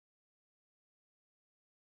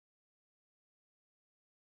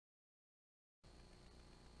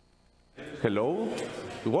Hello?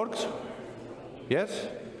 It works? Yes?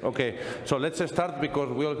 Okay, so let's start because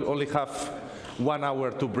we only have 1 hour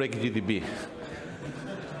to break GDB.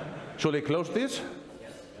 Should I close this?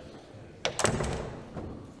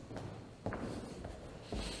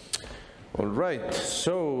 All right,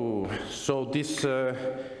 so this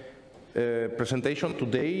presentation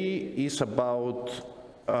today is about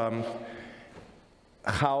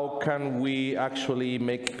how can we actually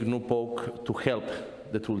make GNU POC to help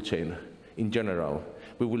the toolchain in general.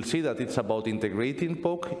 We will see that it's about integrating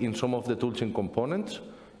POC in some of the toolchain components.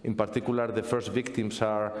 In particular, the first victims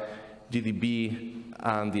are GDB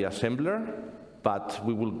and the assembler, but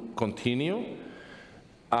we will continue.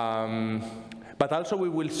 But also we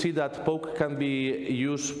will see that POC can be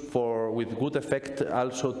used with good effect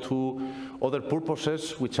also to other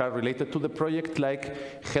purposes which are related to the project,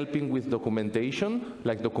 like helping with documentation,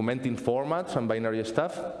 like documenting formats and binary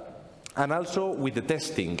stuff, and also with the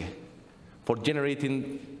testing for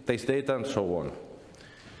generating test data and so on.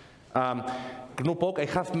 GNU POC, I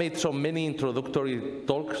have made so many introductory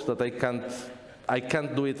talks that I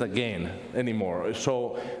can't do it again anymore.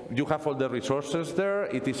 So you have all the resources there.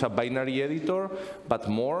 It is a binary editor, but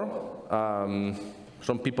more.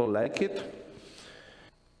 Some people like it.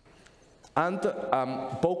 And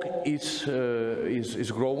POC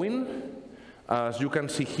is growing. As you can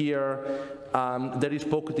see here, there is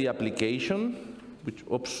POC the application, which,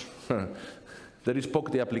 oops, there is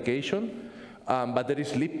POC the application. But there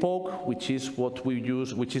is libpoc, which is what we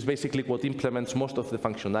use, which is basically what implements most of the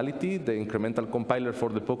functionality, the incremental compiler for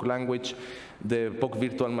the POC language, the POC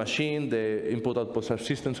virtual machine, the input-output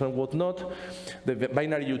subsystems and whatnot, the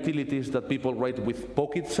binary utilities that people write with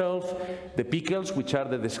POC itself, the pickles, which are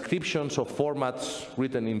the descriptions of formats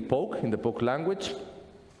written in POC, in the POC language.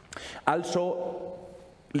 Also,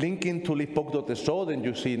 linking to libpoc.so, then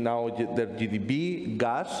you see now the GDB,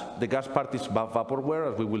 gas. The gas part is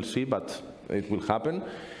vaporware, as we will see, but it will happen.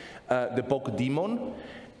 The POC daemon.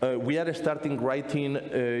 We are starting writing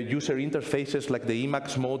user interfaces like the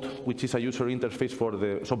Emacs mode, which is a user interface for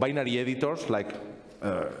so binary editors like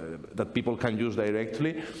that people can use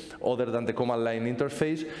directly, other than the command line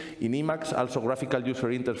interface. In Emacs, also graphical user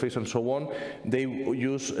interface and so on, they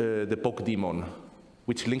use the POC daemon,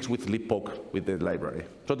 which links with libpoc, with the library.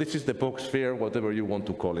 So this is the POC sphere, whatever you want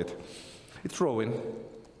to call it. It's growing,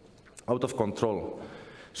 out of control.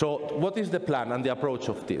 So what is the plan and the approach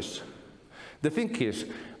of this? The thing is,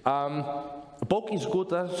 POC is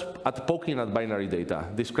good at poking at binary data,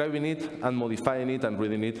 describing it and modifying it and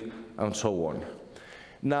reading it and so on.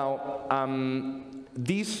 Now,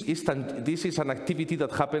 this is an activity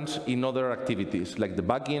that happens in other activities, like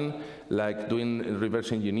debugging, like doing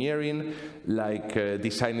reverse engineering, like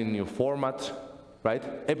designing new formats, right?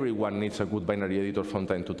 Everyone needs a good binary editor from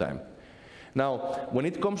time to time. Now, when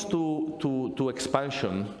it comes to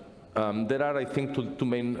expansion, there are, I think, two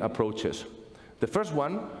main approaches. The first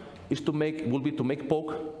one is will be to make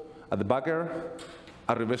POC a debugger,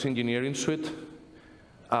 a reverse engineering suite,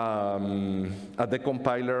 a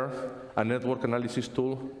decompiler, a network analysis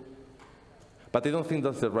tool. But I don't think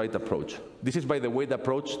that's the right approach. This is, by the way, the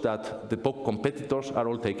approach that the POC competitors are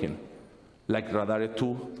all taking, like Radare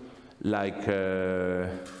 2, like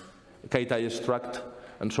Kaitai Struct,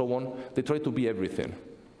 and so on. They try to be everything,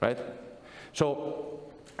 right? So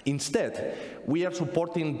instead, we are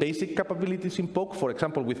supporting basic capabilities in POC. For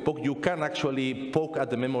example, with POC, you can actually poke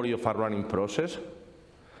at the memory of a running process,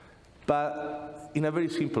 but in a very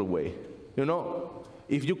simple way. You know,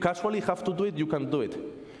 if you casually have to do it, you can do it.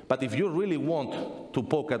 But if you really want to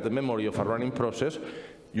poke at the memory of a running process,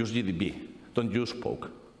 use GDB. Don't use POC,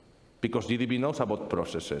 because GDB knows about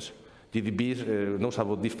processes. GDB knows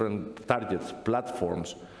about different targets,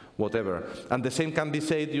 platforms, whatever. And the same can be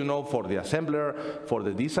said, you know, for the assembler, for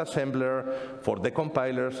the disassembler, for the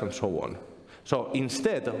compilers, and so on. So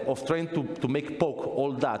instead of trying to make POC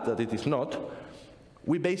all that it is not,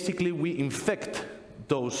 we infect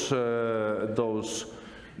those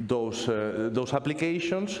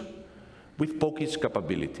applications with POC's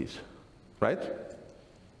capabilities, right?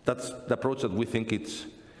 That's the approach that we think it's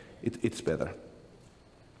better.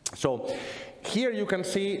 So here you can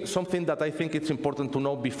see something that I think it's important to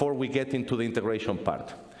know before we get into the integration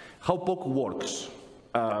part. How POC works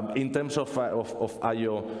in terms of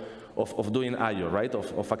I/O, of doing I/O, right,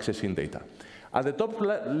 of accessing data. At the top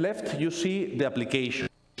left, you see the application.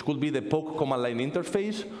 It could be the POC command line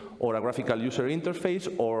interface, or a graphical user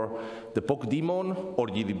interface, or the POC daemon, or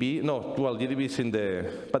GDB. No, well, GDB is in the,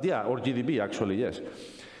 but yeah, or GDB actually, yes.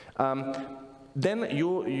 Then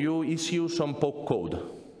you issue some POC code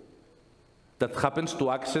that happens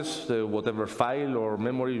to access whatever file or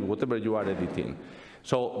memory, whatever you are editing.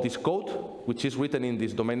 So this code, which is written in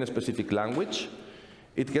this domain-specific language,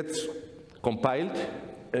 it gets compiled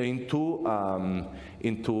into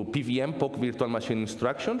PVM, POC virtual machine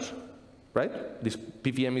instructions, right? This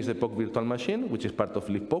PVM is the POC virtual machine, which is part of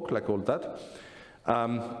libpoc, like all that.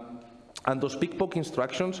 And those big POC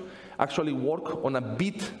instructions actually work on a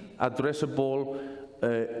bit addressable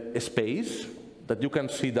space that you can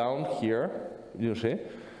see down here, you see,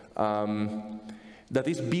 that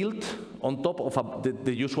is built on top of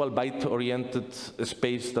the usual byte-oriented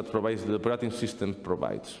space that the operating system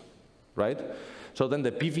provides, right? So then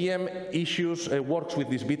the PVM works with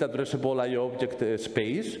this bit addressable IO object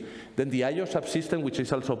space. Then the IO subsystem, which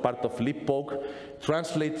is also part of libpoc,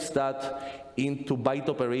 translates that into byte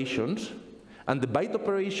operations. And the byte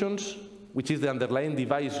operations, which is the underlying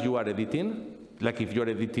device you are editing, like if you're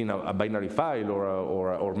editing a binary file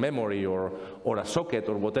or memory or a socket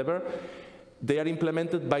or whatever, they are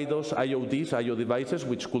implemented by those IODs, IO devices,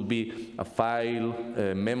 which could be a file,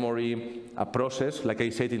 a memory, a process, like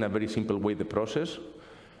I said in a very simple way, the process.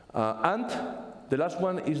 And the last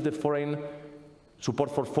one is the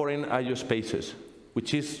support for foreign IO spaces,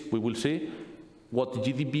 which is, we will see, what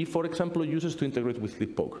GDB, for example, uses to integrate with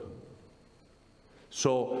libpoc.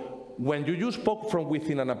 So when you use POC from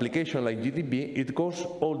within an application like GDB, it goes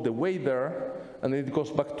all the way there, and then it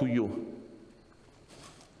goes back to you.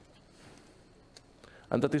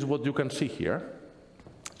 And that is what you can see here.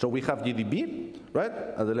 So we have GDB, right,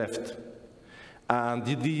 at the left. And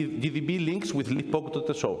GDB links with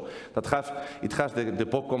libpoc.so. It has the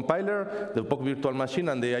POC compiler, the POC virtual machine,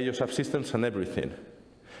 and the IO subsystems and everything.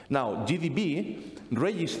 Now, GDB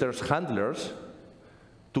registers handlers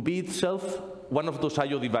to be itself one of those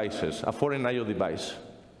IO devices, a foreign IO device.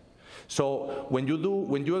 So when you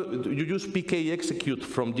use PK execute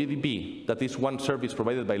from GDB, that is one service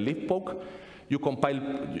provided by libpoc, you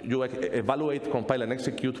evaluate, compile, and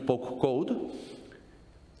execute POC code,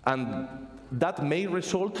 and that may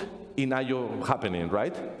result in IO happening,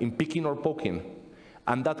 right? In picking or poking.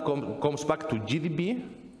 And that comes back to GDB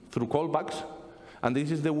through callbacks, and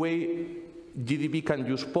this is the way GDB can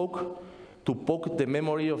use POC to poke the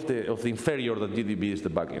memory of the inferior that GDB is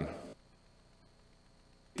debugging.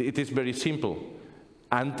 It is very simple,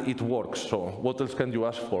 and it works, so what else can you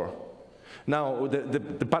ask for? Now,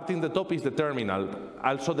 the part in the top is the terminal.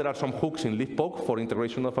 Also, there are some hooks in libpoc for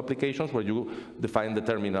integration of applications where you define the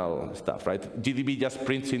terminal stuff, right? GDB just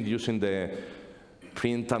prints in using the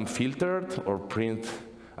print unfiltered or print,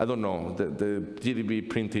 I don't know, the GDB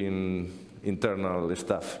printing internal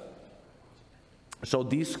stuff. So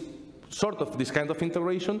this kind of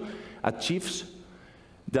integration achieves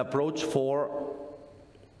the approach for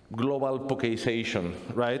global POCization,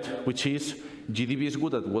 right? Which is GDB is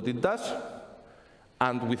good at what it does,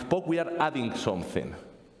 and with POC we are adding something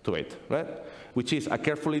to it, right? Which is a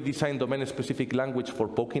carefully designed domain-specific language for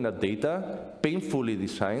poking at data, painfully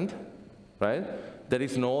designed, right? There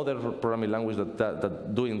is no other programming language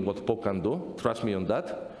that doing what POC can do. Trust me on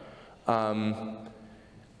that.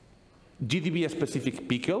 GDB-specific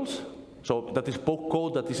pickles. So that is POC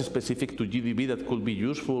code that is specific to GDB that could be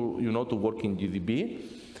useful, to work in GDB.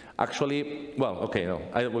 Actually, well, okay, no,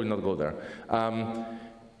 I will not go there.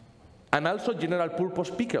 And also general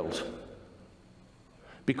purpose pickles.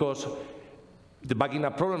 Because debugging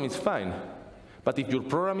a program is fine, but if your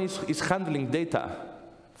program is handling data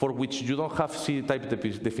for which you don't have C-type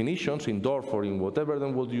definitions in DORF or in whatever,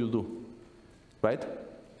 then what do you do, right?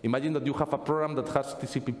 Imagine that you have a program that has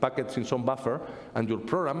TCP packets in some buffer, and your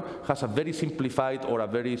program has a very simplified or a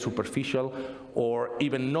very superficial or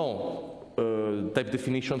even no type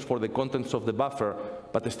definitions for the contents of the buffer,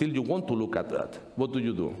 but still you want to look at that. What do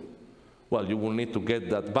you do? Well, you will need to get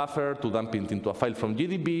that buffer, to dump it into a file from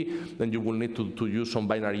GDB, then you will need to use some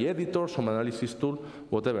binary editor, some analysis tool,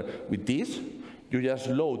 whatever. With this, you just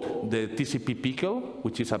load the TCP pickle,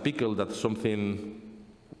 which is a pickle that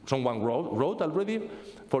someone wrote already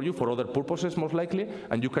for you for other purposes, most likely,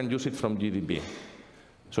 and you can use it from GDB.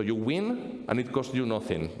 So you win, and it costs you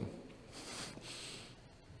nothing.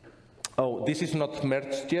 Oh, this is not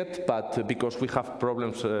merged yet, but because we have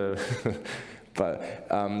problems, but,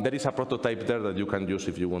 there is a prototype there that you can use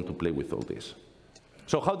if you want to play with all this.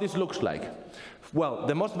 So how this looks like? Well,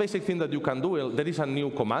 the most basic thing that you can do, there is a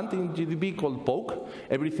new command in GDB called poke.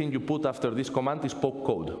 Everything you put after this command is poke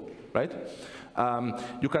code, right?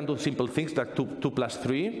 You can do simple things like 2 plus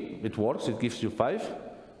 3. It works. It gives you 5.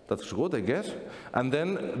 That's good, I guess. And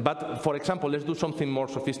then, but for example, let's do something more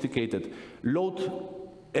sophisticated. Load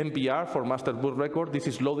MBR for master boot record. This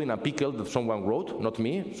is loading a pickle that someone wrote, not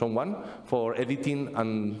me, someone, for editing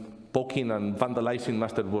and poking and vandalizing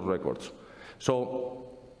master boot records. So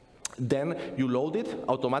Then you load it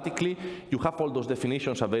automatically. You have all those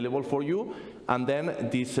definitions available for you. And then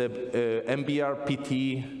this MBR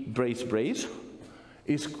PT brace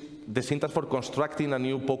is the syntax for constructing a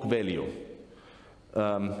new poke value.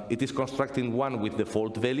 It is constructing one with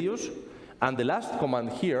default values. And the last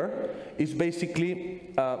command here is basically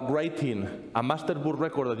writing a master boot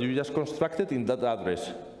record that you just constructed in that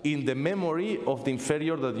address in the memory of the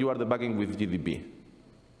inferior that you are debugging with GDB.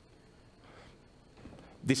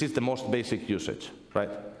 This is the most basic usage, right?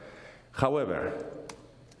 However,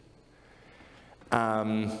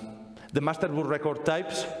 the master boot record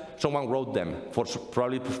types, someone wrote them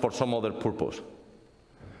probably for some other purpose.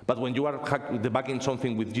 But when you are debugging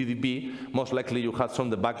something with GDB, most likely you had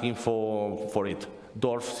some debugging for it,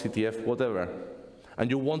 DORF, CTF, whatever. And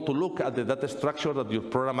you want to look at the data structure that your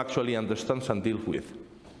program actually understands and deals with.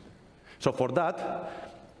 So for that,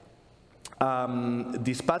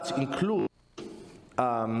 this patch includes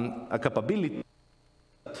a capability.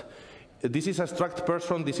 This is a struct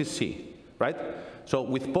person, this is C, right? So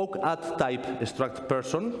with poke add type struct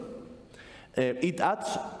person, it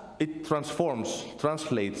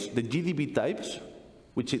translates the GDB types,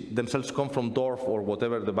 which themselves come from DORF or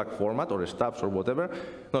whatever the back format, or stubs or whatever.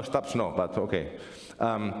 No, stubs no, but okay.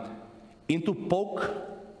 Into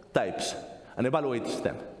poke types and evaluates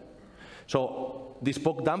them. So this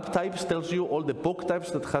poke dump types tells you all the poke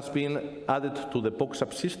types that has been added to the poke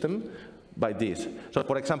subsystem by this. So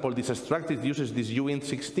for example, this struct uses this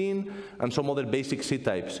uint16 and some other basic C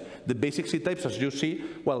types. The basic C types, as you see,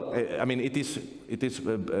 well, I mean, it is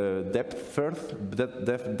depth first,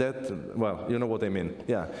 depth, well, you know what I mean,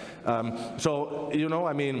 yeah. So, you know,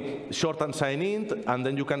 I mean, short and sign int, and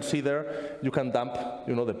then you can see there, you can dump,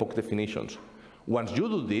 you know, the poke definitions. Once you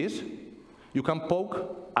do this, you can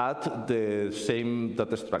poke at the same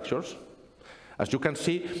data structures. As you can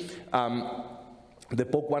see, the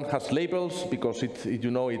poke one has labels because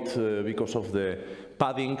because of the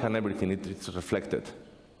padding and everything, it's reflected.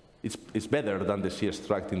 It's better than the C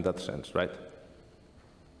struct in that sense, right?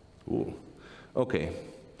 Ooh. Okay.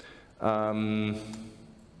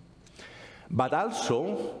 But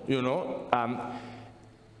also, you know,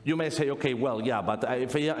 you may say, okay, well, yeah, but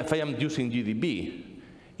if I am using GDB,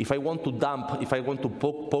 if I want to dump, if I want to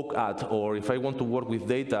poke at, or if I want to work with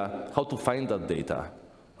data, how to find that data?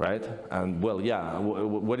 Right? And well, yeah,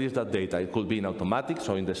 where is that data? It could be in automatic,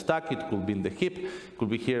 so in the stack, it could be in the heap, it could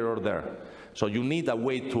be here or there. So you need a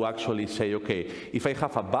way to actually say, okay, if I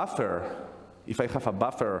have a buffer,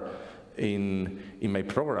 in my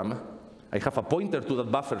program, I have a pointer to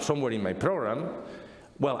that buffer somewhere in my program,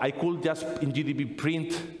 well, I could just in GDB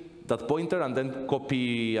print that pointer and then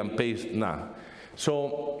copy and paste now.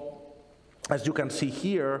 So as you can see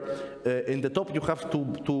here, in the top you have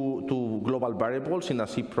two global variables in a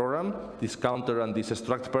C program, this counter and this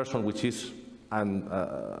struct person, which is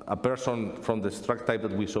a person from the struct type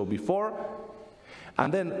that we saw before.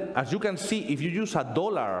 And then, as you can see, if you use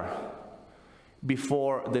 $,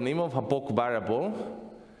 before the name of a poke variable,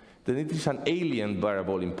 then it is an alien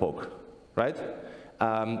variable in poke, right?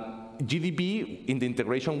 GDB, in the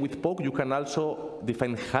integration with poke, you can also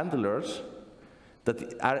define handlers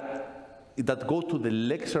that go to the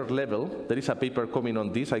lexer level. There is a paper coming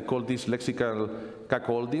on this. I call this lexical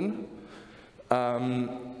cuckolding.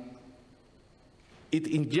 It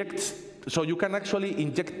injects, so you can actually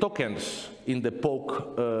inject tokens in the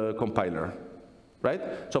poke compiler,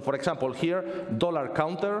 right? So for example, here,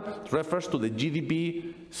 $counter refers to the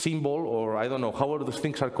GDB symbol, or I don't know, how those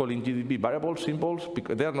things are called in GDB, variable symbols?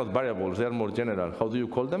 Because they are not variables, they are more general. How do you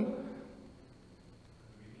call them?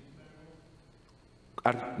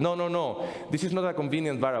 No. This is not a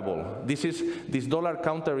convenient variable. This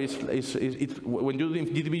 $counter when you do in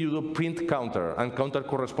GDB, you do print counter, and counter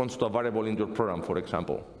corresponds to a variable in your program, for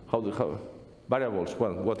example. How variables?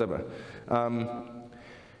 Well, whatever.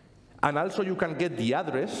 And also, you can get the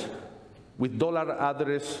address with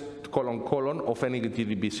 $address : of any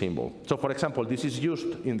GDB symbol. So, for example, this is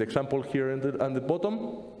used in the example here on the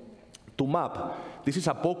bottom to map. This is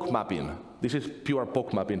a poke mapping. This is pure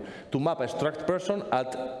poke mapping. To map a struct person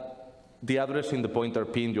at the address in the pointer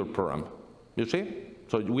P in your program. You see?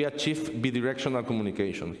 So we achieve bidirectional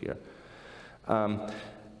communication here.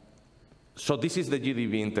 So this is the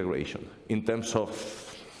GDB integration in terms of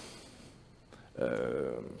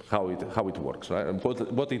how it works, right? And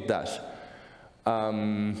what it does.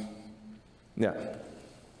 Yeah.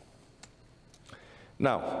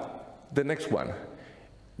 Now, the next one.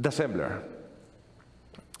 The assembler.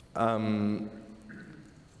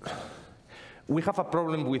 We have a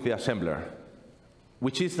problem with the assembler,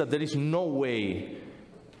 which is that there is no way,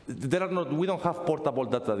 we don't have portable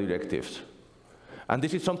data directives. And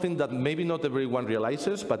this is something that maybe not everyone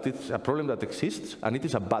realizes, but it's a problem that exists, and it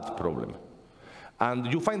is a bad problem. And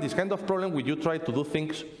you find this kind of problem when you try to do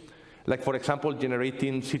things like, for example,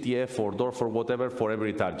 generating CTF or DORF or whatever for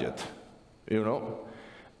every target. You know?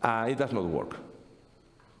 It does not work.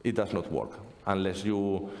 It does not work unless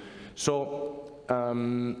you... So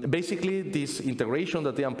basically, this integration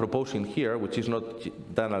that I am proposing here, which is not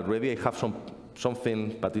done already, I have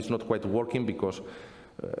something, but it's not quite working because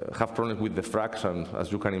I have problems with the fracs, and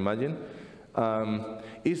as you can imagine,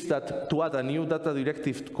 is that to add a new data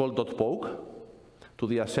directive called .poke to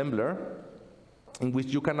the assembler, in which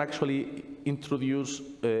you can actually introduce,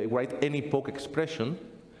 write any poke expression,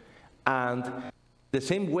 and the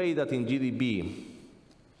same way that in GDB,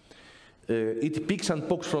 it picks and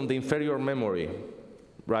pokes from the inferior memory,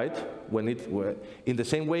 right? In the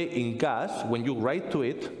same way, in GAS, when you write to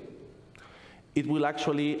it, it will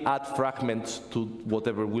actually add fragments to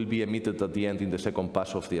whatever will be emitted at the end in the second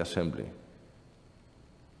pass of the assembly.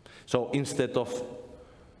 So instead of...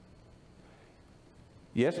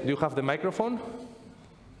 Yes, do you have the microphone?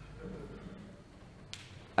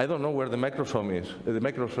 I don't know where the microphone is. The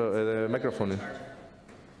microphone is.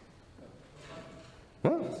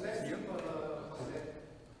 Huh?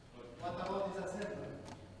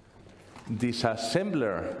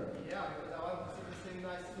 Disassembler. Yeah, because I want to see the same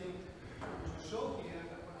nice thing to show here.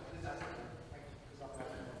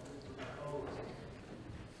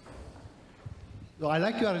 So I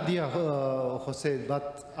like your idea, Jose,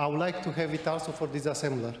 but I would like to have it also for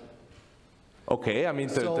disassembler. Okay, I'm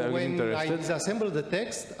interested. So when I disassemble the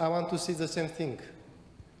text, I want to see the same thing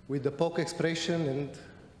with the poke expression and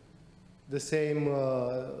the same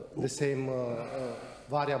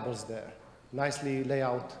variables there, nicely laid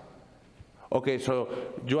out. Okay, so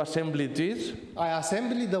you assemble this? I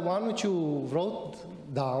assemble the one which you wrote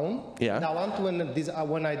down. Yeah. And I want to,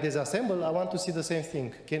 when I disassemble, I want to see the same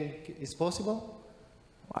thing. Is possible?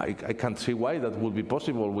 I can't see why that would be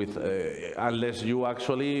possible with, unless you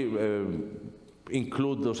actually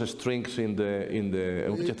include those strings in the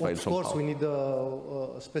object file somehow. Of course, we need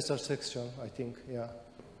a special section, I think, yeah.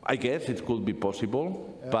 I guess it could be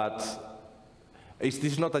possible, yeah. But is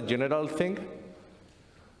this not a general thing?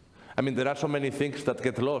 I mean, there are so many things that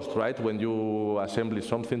get lost, right, when you assemble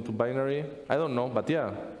something to binary. I don't know, but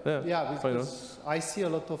yeah. Yeah, because I see a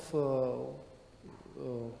lot of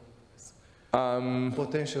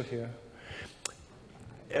potential here.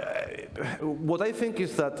 What I think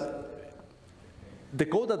is that the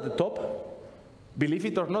code at the top, believe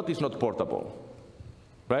it or not, is not portable,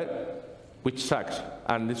 right? Which sucks,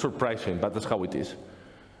 and it's surprising, but that's how it is.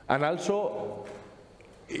 And also,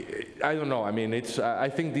 I don't know, I mean, I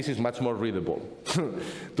think this is much more readable,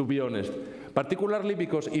 to be honest. Particularly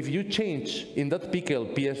because if you change in that pickle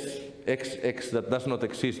PSXX that does not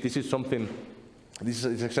exist, this is something, this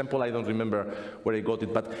is an example, I don't remember where I got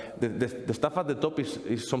it, but the stuff at the top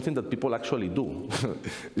is something that people actually do.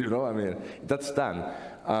 You know, I mean, that's done.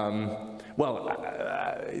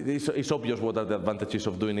 It's obvious what are the advantages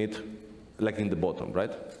of doing it, like in the bottom,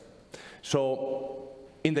 right? So,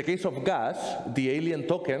 in the case of GAS, the alien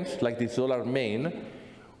tokens, like this $main,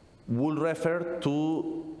 will refer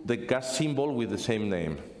to the GAS symbol with the same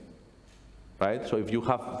name, right? So if you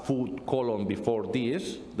have full colon before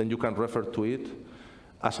this, then you can refer to it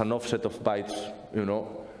as an offset of bytes, you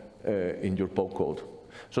know, in your poke code.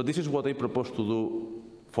 So this is what I propose to do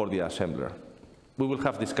for the assembler. We will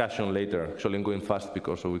have discussion later. Actually, I'm going fast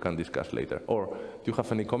because so we can discuss later. Or do you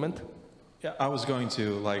have any comment? Yeah, I was going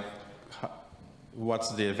to, like,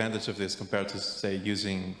 what's the advantage of this compared to, say,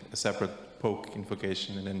 using a separate poke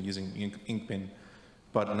invocation and then using IncPin?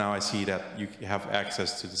 But now I see that you have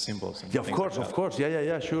access to the symbols. And yeah, of course.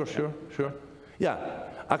 Yeah, sure. Yeah,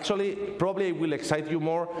 actually, probably it will excite you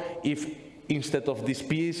more if instead of this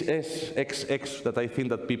PSXX that I think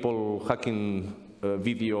that people hacking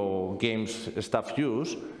video games stuff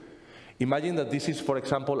use, imagine that this is, for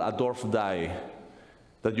example, a DORF die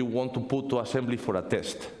that you want to put to assembly for a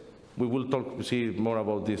test. We will see more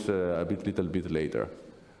about this a little bit later.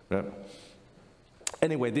 Yeah.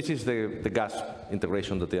 Anyway, this is the GAS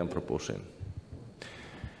integration that I am proposing.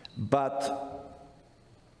 But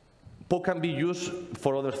poke can be used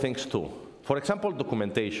for other things too. For example,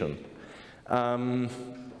 documentation.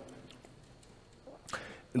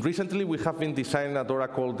 Recently, we have been designing at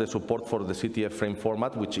Oracle the support for the CTF frame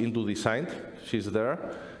format, which Indu designed. She's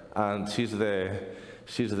there, and she's the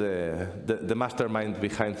mastermind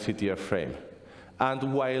behind CTF frame.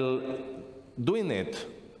 And while doing it,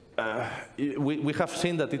 we have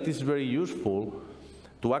seen that it is very useful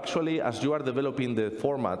to actually, as you are developing the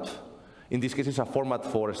format, In this case, it's a format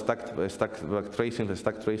for stack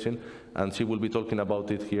tracing, and she will be talking about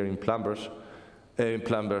it here in Plumbers.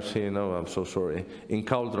 I'm so sorry, in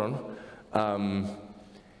Cauldron.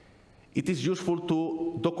 It is useful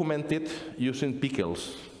to document it using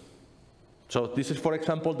pickles. So this is, for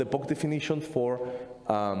example, the POC definition for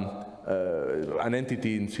an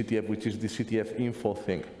entity in CTF, which is the CTF info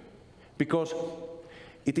thing. Because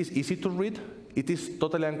it is easy to read, it is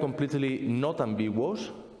totally and completely not ambiguous.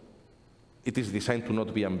 It is designed to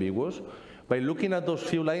not be ambiguous. By looking at those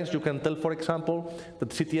few lines, you can tell, for example, that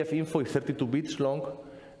CTF info is 32 bits long,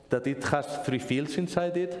 that it has 3 fields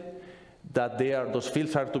inside it, that those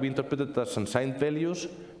fields are to be interpreted as unsigned values.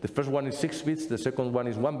 The first one is 6 bits, the second one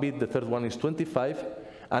is 1 bit, the third one is 25.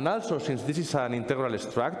 And also, since this is an integral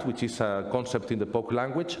struct, which is a concept in the POC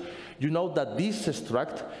language, you know that this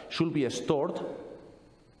struct should be stored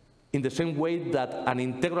in the same way that an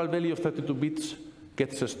integral value of 32 bits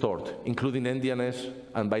gets stored, including NDNS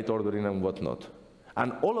and byte ordering and whatnot.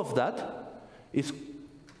 And all of that is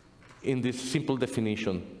in this simple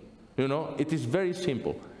definition. You know, it is very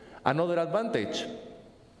simple. Another advantage,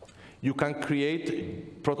 you can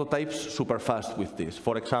create prototypes super fast with this.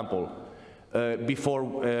 For example, before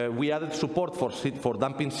we added support for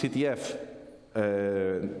dumping CTF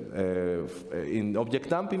in object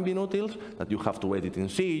dump in GNU Tools, that you have to edit in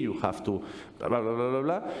C, you have to blah, blah, blah, blah,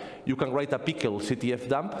 blah. You can write a pickle CTF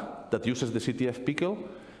dump that uses the CTF pickle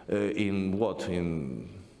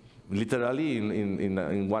literally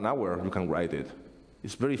in 1 hour you can write it.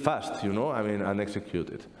 It's very fast, you know, and execute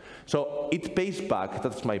it. So it pays back,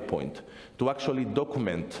 that's my point, to actually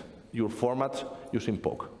document your formats using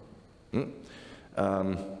POC.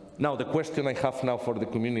 Now, the question I have now for the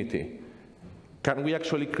community, can we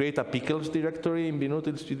actually create a pickles directory in GNU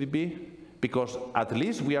Tools GDB? Because at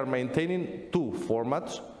least we are maintaining 2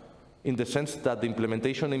 formats in the sense that the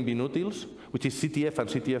implementation in GNU Tools, which is CTF and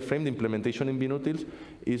CTF frame, the implementation in GNU Tools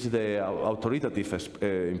is the authoritative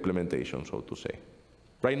implementation, so to say.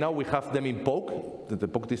 Right now we have them in POC, the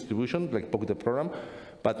POC distribution, like POC the program,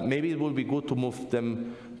 but maybe it will be good to move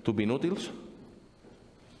them to GNU Tools.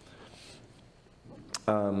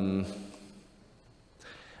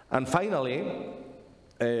 And finally,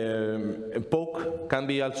 POC can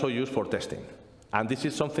be also used for testing. And this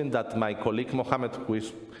is something that my colleague Mohammed, who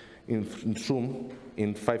is in Zoom,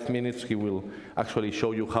 in 5 minutes, he will actually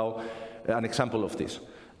show you how, an example of this.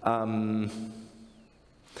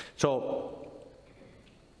 So,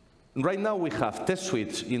 right now we have test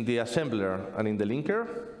suites in the assembler and in the linker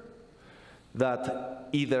that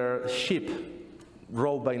either ship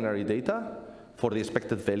raw binary data for the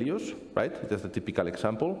expected values, right? That's the typical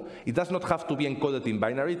example. It does not have to be encoded in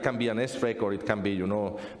binary. It can be an srec or it can be, you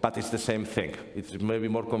know, but it's the same thing. It's maybe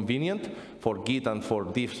more convenient for Git and for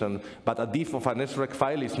diffs, but a diff of an srec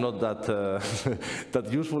file is not that,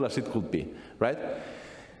 that useful as it could be, right?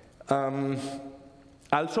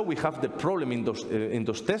 Also, we have the problem in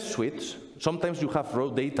those test suites. Sometimes you have raw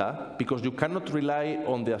data because you cannot rely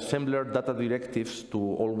on the assembler data directives to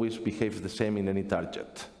always behave the same in any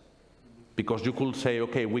target. Because you could say,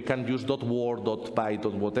 okay, we can use .war, .byte,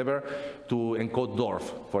 whatever to encode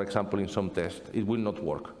DORF, for example, in some test. It will not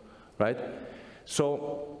work, right?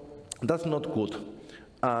 So that's not good.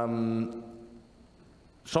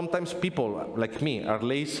 Sometimes people, like me, are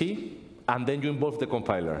lazy, and then you involve the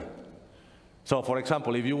compiler. So, for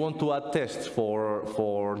example, if you want to add tests for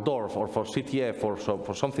DORF or for CTF or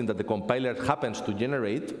for something that the compiler happens to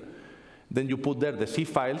generate, then you put there the C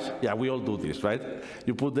files. Yeah, we all do this, right?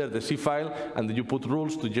 You put there the C file, and then you put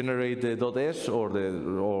rules to generate the .s or the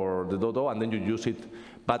 .o, and then you use it.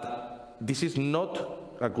 But this is not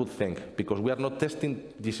a good thing, because we are not testing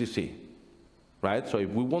GCC, right? So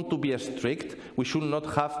if we want to be strict, we should not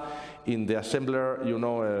have in the assembler, you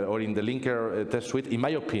know, or in the linker test suite, in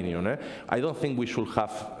my opinion, I don't think we should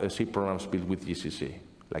have C programs built with GCC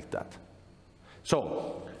like that.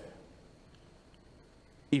 So,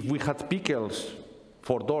 if we had pickles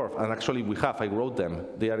for DORF, and actually we have, I wrote them,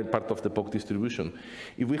 they are part of the POC distribution.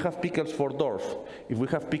 If we have pickles for DORF, if we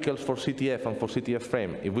have pickles for CTF and for CTF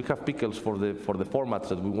frame, if we have pickles for the formats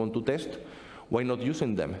that we want to test, why not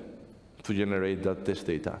using them to generate that test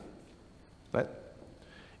data, right?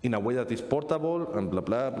 In a way that is portable and blah,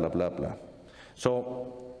 blah, blah, blah, blah.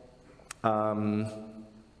 So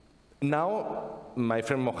now my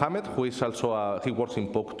friend Mohammed, who is also, he works in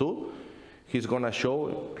POC too, he's going to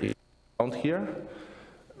show it around here.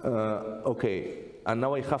 Okay, and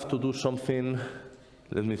now I have to do something.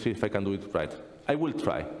 Let me see if I can do it right. I will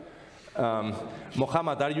try.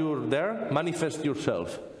 Mohammed, are you there? Manifest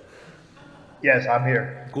yourself. Yes, I'm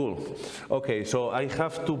here. Cool. Okay, so I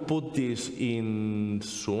have to put this in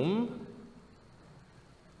Zoom.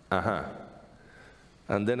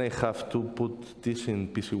 And then I have to put this in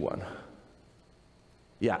PC1.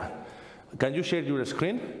 Yeah. Can you share your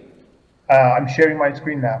screen? I'm sharing my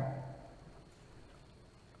screen now.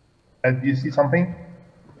 Do you see something?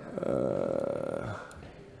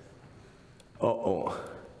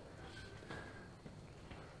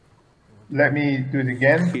 Let me do it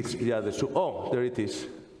again. Oh, there it is.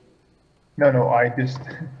 No, I just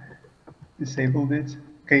disabled it.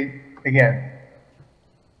 Okay, again.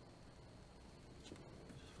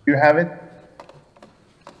 You have it?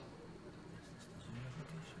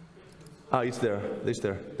 It's there.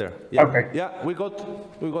 There. Yeah. Okay. Yeah, we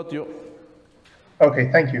got you. Okay,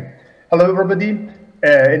 thank you. Hello, everybody.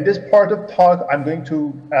 In this part of talk, I'm going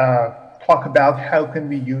to talk about how can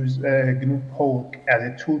we use GNU Poke as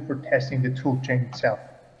a tool for testing the toolchain itself.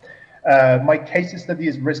 My case study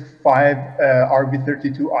is RISC-V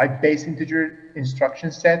RB32I base integer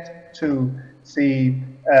instruction set to see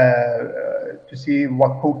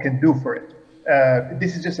what Poke can do for it.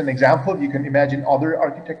 This is just an example. You can imagine other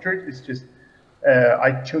architectures. It's just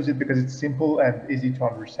I chose it because it's simple and easy to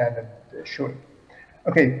understand and show it.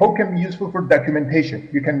 Okay, Poke can be useful for documentation.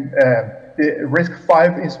 You can the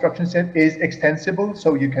RISC-V instruction set is extensible,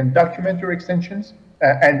 so you can document your extensions,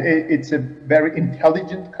 and it's a very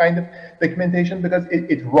intelligent kind of documentation because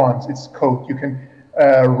it runs. It's code. You can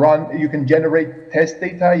you can generate test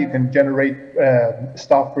data. You can generate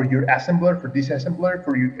stuff for your assembler, for disassembler,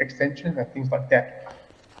 for your extension, and things like that.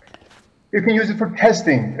 You can use it for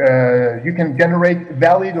testing. You can generate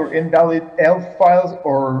valid or invalid ELF files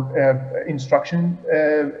or instructions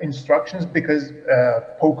because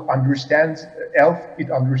Poke understands ELF. It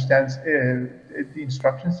understands the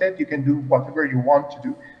instruction set. You can do whatever you want to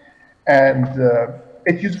do. And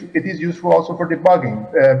it is useful also for debugging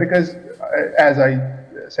because, as I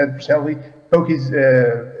said recently, Poke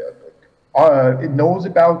it knows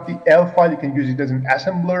about the ELF file. You can use it as an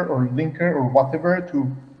assembler or linker or whatever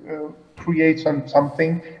to create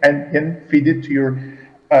something and then feed it to your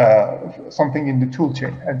something in the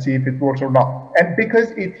toolchain and see if it works or not. And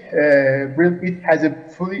because it has a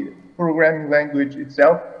fully programming language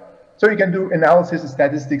itself, so you can do analysis,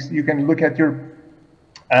 statistics. You can look at your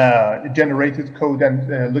generated code and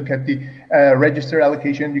look at the register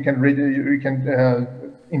allocation. You can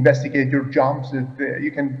investigate your jumps.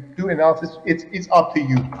 You can do analysis. It's up to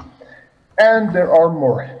you. And there are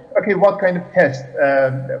more. Okay, what kind of test?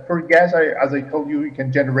 For gas, as I told you, you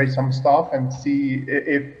can generate some stuff and see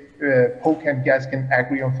if Poke and gas can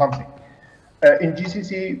agree on something. In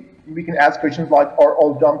GCC, we can ask questions like, are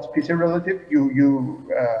all dumps PC relative? You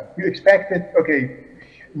expect that, okay,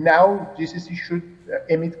 now GCC should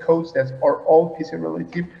emit codes that are all PC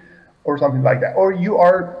relative or something like that. Or you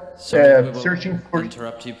are searching for...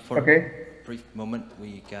 Interrupt you for a brief moment.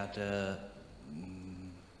 We got...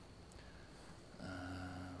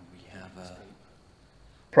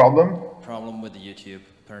 Problem with the YouTube.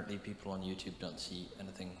 Apparently people on YouTube don't see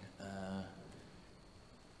anything.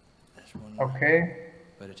 There's one. Okay.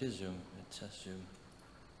 But it is Zoom. It says Zoom.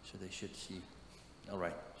 So they should see. All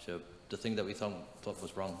right. So the thing that we thought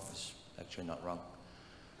was wrong is actually not wrong.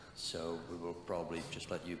 So we will probably just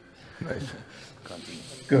let you continue.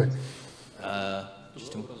 Good.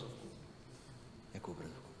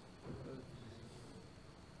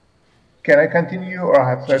 Can I continue or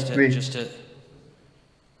I have to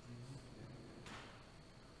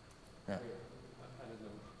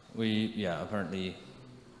wait? Apparently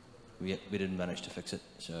we didn't manage to fix it,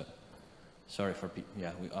 so sorry for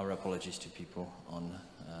our apologies to people on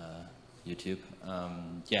YouTube.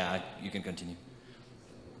 You can continue.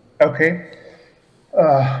 Okay.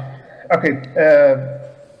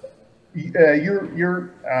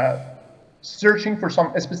 You're searching for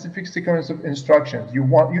some specific sequence of instructions. You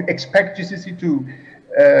expect GCC to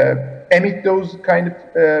emit those kind of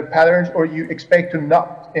patterns, or you expect to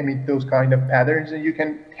not emit those kind of patterns, and you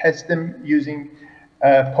can test them using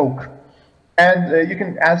Poke. And you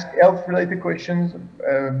can ask ELF-related questions,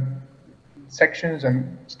 sections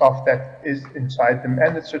and stuff that is inside them,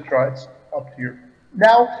 and etc. It's up to you.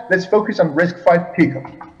 Now, let's focus on RISC-V pickle.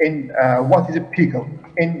 What is a pickle?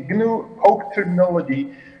 In GNU Poke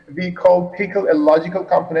terminology, we call pickle a logical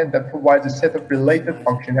component that provides a set of related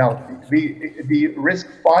functionality. The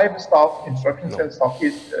RISC-V stuff, instruction set stuff,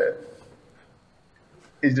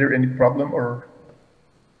 is there any problem or?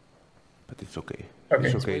 But it's okay. Okay.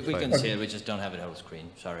 It's okay. We can see it. We just don't have it on the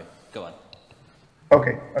screen. Sorry. Go on.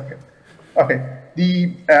 Okay.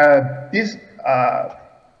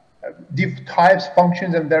 The types,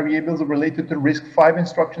 functions, and variables related to RISC-V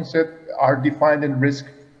instruction set are defined in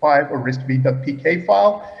RISC-V or RISC-V.pk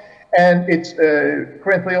file. And it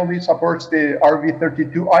currently only supports the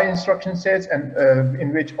RV32I instruction sets, and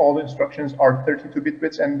in which all the instructions are 32-bit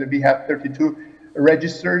bits, and we have 32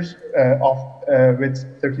 registers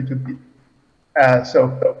with 32-bit.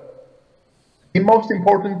 So the most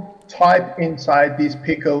important type inside this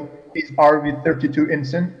pickle is RV32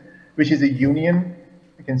 instant, which is a union,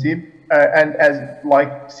 you can see. And as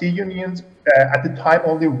like C unions, at the time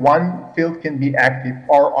only one field can be active,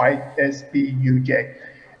 RISPUJ.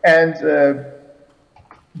 And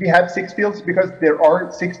we have 6 fields because there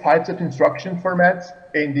are 6 types of instruction formats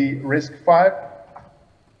in the RISC-V.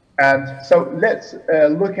 And so let's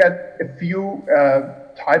look at a few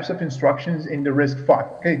types of instructions in the RISC-V.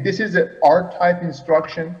 Okay, this is an R-type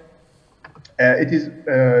instruction. It is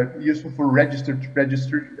useful for registered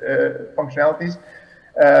functionalities.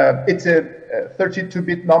 It's a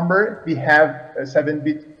 32-bit number. We have a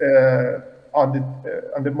 7-bit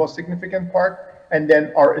on the most significant part, and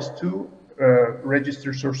then RS2,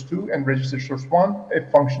 register source 2 and register source 1, a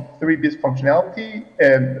 3-bit functionality,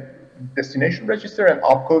 and destination register, and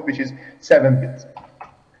opcode, which is 7 bits.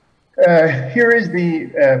 Here is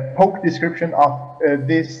the poke description of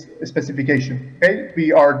this specification. Okay,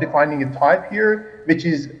 we are defining a type here, which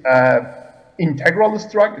is integral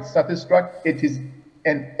struct. It's not a struct. It is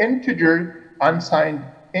an integer, unsigned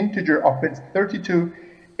integer of bits 32,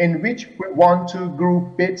 in which we want to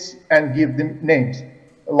group bits and give them names.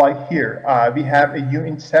 Like here, we have a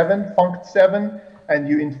uint7, funct7, and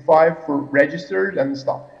uint5 for registers and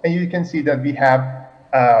stuff. And you can see that we have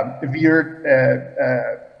weird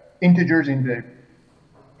integers in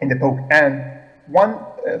the poke. And one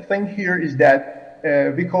thing here is that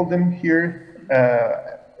we call them here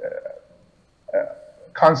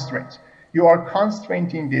constraints. You are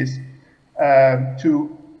constraining this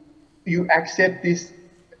you accept this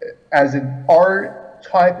as an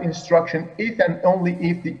R-type instruction if and only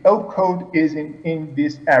if the opcode is in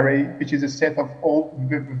this array, which is a set of all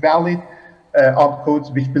valid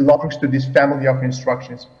opcodes which belongs to this family of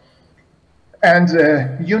instructions. And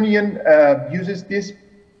union uses this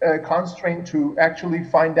constraint to actually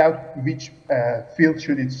find out which field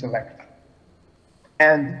should it select.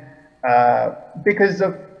 And because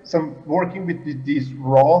of some working with these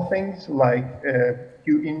raw things like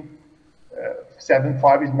uint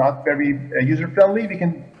 7.5 is not very user-friendly, we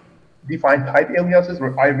can define type aliases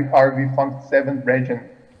or RV funct7 reg and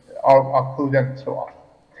opcode and so on.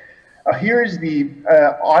 Here is the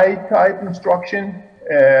I-type instruction.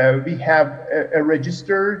 We have a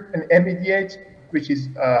register, an immediate, which is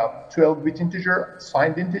 12-bit integer,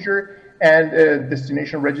 signed integer, and a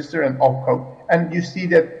destination register and opcode. And you see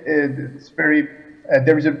that it's very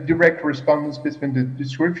there is a direct correspondence between the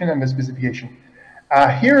description and the specification.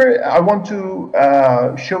 Here, I want to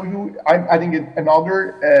show you, I'm adding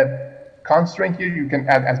another constraint here. You can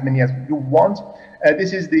add as many as you want.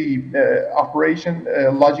 This is the operation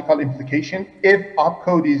logical implication. If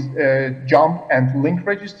opcode is jump and link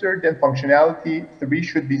register, then functionality 3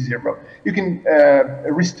 should be 0. You can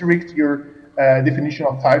restrict your definition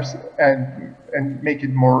of types and make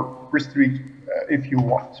it more restrict if you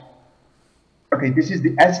want. Okay, this is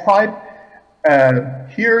the S type.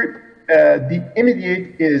 Here, the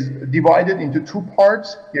immediate is divided into 2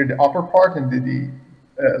 parts. Here, the upper part and the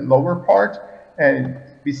lower part, and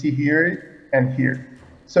we see here and here.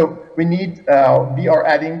 So we need, we are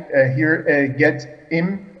adding here a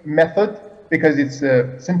get-im method because it's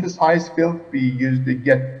a synthesized field. We use the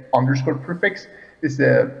get underscore prefix. It's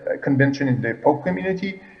a convention in the poke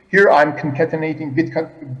community. Here I'm concatenating,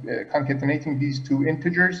 concatenating these 2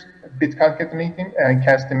 integers, bit concatenating, and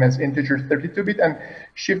cast them as integers 32-bit and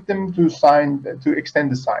shift them to sign, to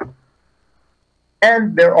extend the sign.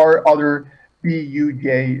 And there are other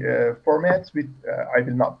BUJ formats which I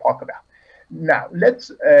will not talk about. Now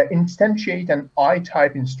let's instantiate an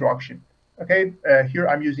I-type instruction. Okay, here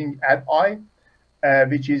I'm using add I,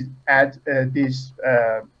 which is add this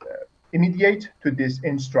immediate to this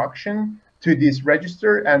instruction, to this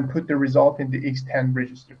register, and put the result in the X10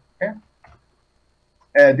 register. Okay,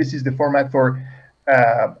 this is the format for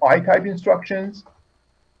I-type instructions,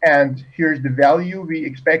 and here's the value we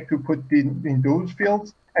expect to put in those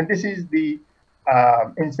fields, and this is the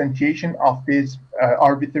instantiation of this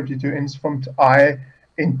RV32 instFunct I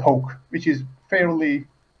in poke, which is fairly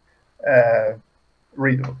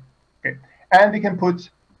readable. Okay, and we can put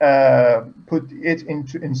it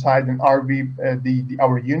inside an RV,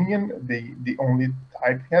 our union, the only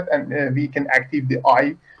type yet, and we can activate the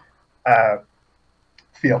I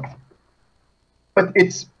field. But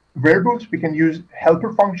it's verbose. We can use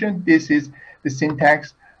helper function. This is the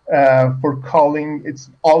syntax for calling. It's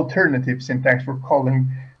alternative syntax for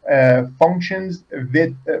calling functions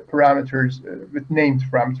with parameters, with named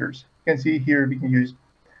parameters. You can see here we can use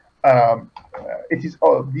these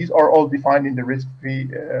are all defined in the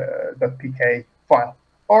recipe.pk file,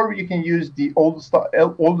 or you can use the old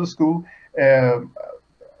school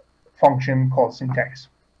function called syntax.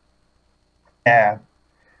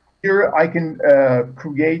 Here I can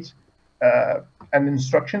create an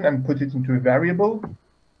instruction and put it into a variable,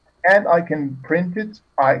 and I can print it.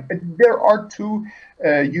 There are two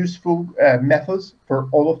useful methods for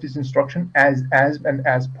all of this instruction, as and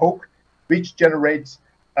as poke, which generates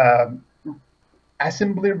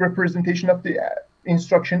assembly representation of the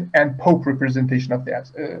instruction and poke representation of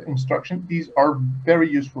the instruction. These are very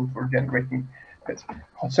useful for generating this.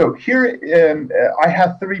 So here I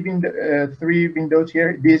have three windows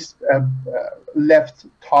here. This left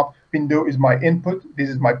top window is my input. This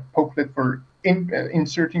is my pokelet for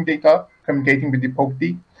inserting data, communicating with the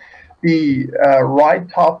POKD. The right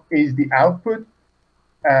top is the output,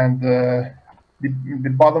 and the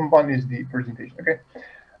bottom one is the presentation. Okay.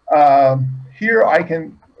 Here I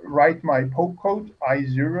can write my poke code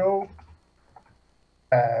I0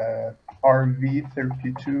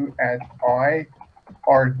 RV32 add I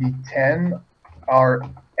RD10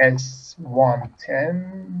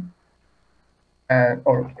 RS110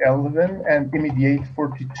 or 11 and immediate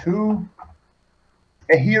 42.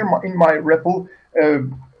 And here in my REPL,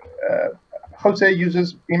 Jose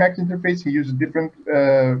uses Emacs interface. He uses different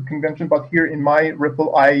convention, but here in my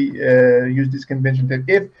REPL, I use this convention that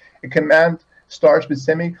if a command starts with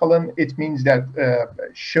semicolon, it means that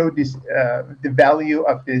show this the value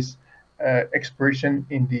of this expression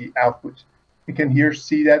in the output. You can here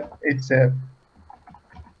see that it's a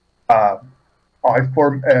I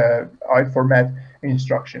format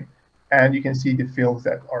instruction, and you can see the fields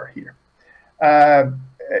that are here.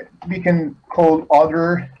 We can call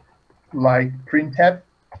other, like printf,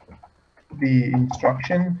 the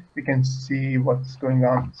instruction. We can see what's going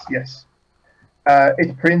on. Yes,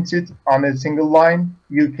 it prints it on a single line.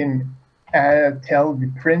 You can tell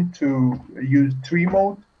the print to use tree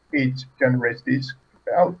mode. It generates this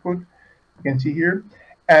output. You can see here,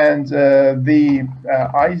 and the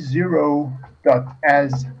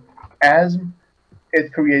I0.asm,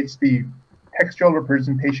 it creates the textual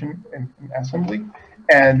representation in assembly,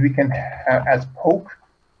 and we can have as poke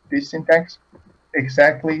this syntax,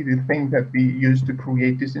 exactly the thing that we use to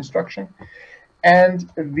create this instruction.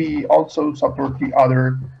 And we also support the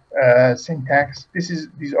other syntax.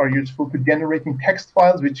 These are useful to generating text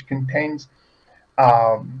files, which contains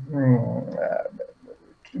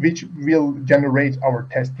which will generate our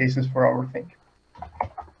test cases for our thing.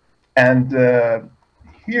 And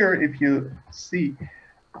here, if you see,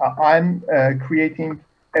 I'm creating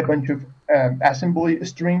a bunch of assembly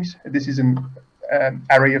strings. This is an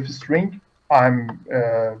array of string. I'm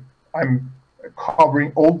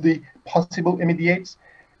covering all the possible immediates,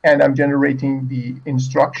 and I'm generating the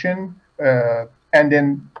instruction, and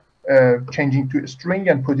then changing to a string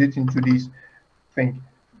and put it into this thing.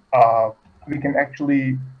 We can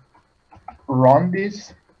actually run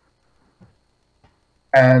this,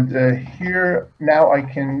 and here now I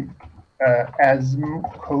can asm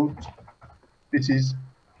code. This is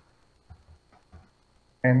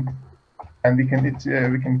and we can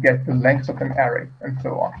get the length of an array and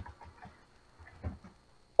so on.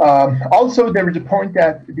 Also, there is a point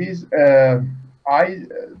that this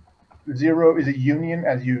I0 is a union,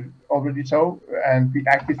 as you already saw, and the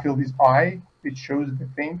active field is I, which shows the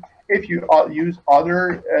thing. If you use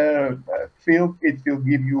other field, it will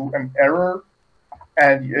give you an error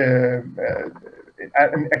and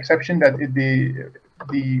an exception that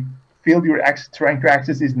the field you're trying to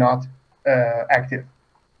access is not active.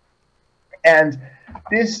 And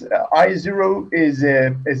this I0 is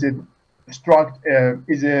a struct,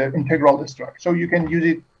 is an integral struct. So you can use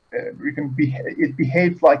it. It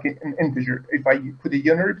behaves like an integer. If I put a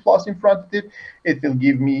unary plus in front of it, it will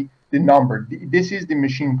give me the number. This is the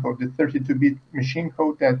machine code, the 32-bit machine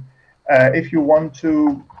code that if you want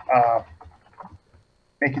to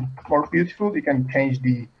make it more beautiful, you can change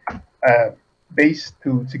the base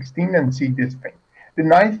to 16 and see this thing. The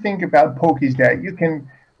nice thing about poke is that you can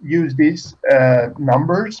use these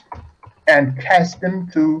numbers and cast them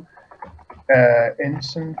to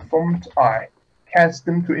instant font I. Cast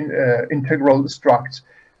them to integral structs.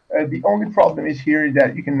 The only problem is here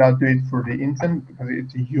that you cannot do it for the instant because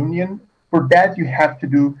it's a union. For that, you have to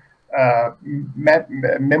do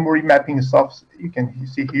memory mapping stuff. You can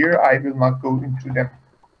see here. I will not go into them.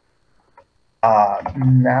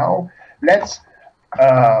 Now, let's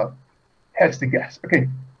test the gas. Okay,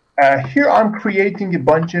 here I'm creating a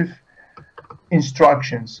bunch of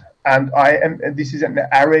instructions. and this is an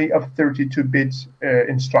array of 32-bit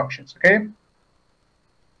instructions, okay?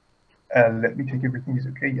 Let me check everything is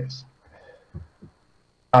okay, yes.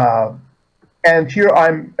 And here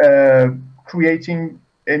I'm creating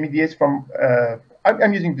MEDS from,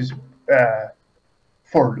 I'm using this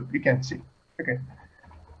for loop, you can see, okay.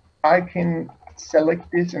 I can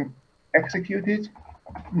select this and execute it.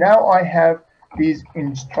 Now I have these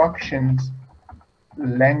instructions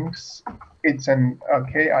lengths. It's an,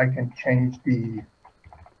 okay, I can change the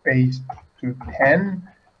base to 10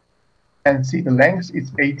 and see the length,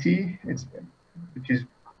 it's 80, which is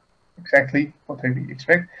exactly what I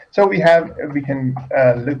expect. So we can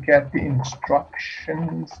look at the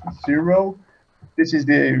instructions 0. This is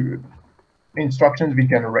the instructions we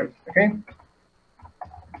generate, okay?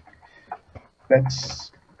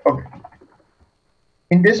 Okay.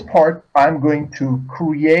 In this part, I'm going to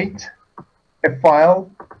create a file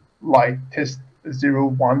like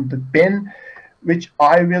test01.bin, which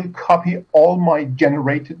I will copy all my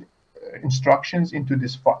generated instructions into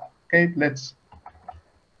this file. Okay, let's.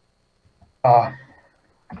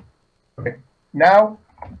 Okay, now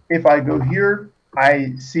if I go here,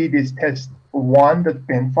 I see this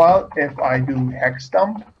test1.bin file. If I do hex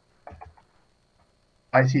dump,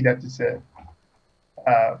 I see that it's a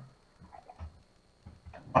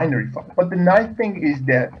binary file. But the nice thing is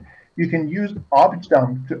that you can use obj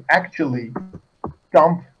dump to actually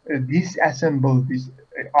dump, disassemble this.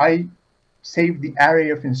 I save the array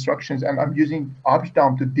of instructions, and I'm using obj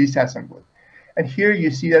dump to disassemble it. And here you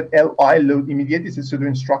see that li load immediate is a pseudo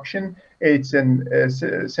instruction. It's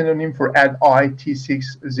a synonym for add I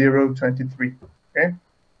T6023. Okay.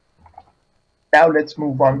 Now let's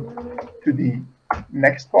move on to the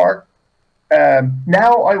next part.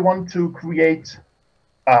 Now I want to create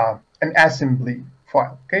an assembly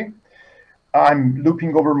file. Okay. I'm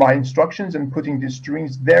looping over my instructions and putting the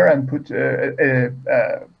strings there and put a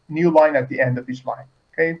new line at the end of each line.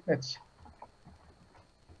 Okay, let's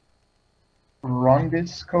run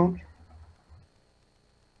this code.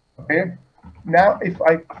 Okay, now if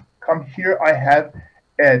I come here, I have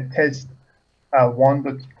a test one,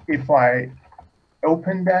 but if I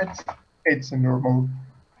open that, it's a normal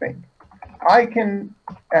thing. I can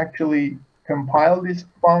actually compile this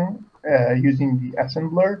file using the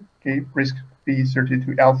assembler. Okay,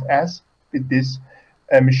 RISC-V32ELF-S with these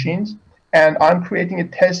machines, and I'm creating a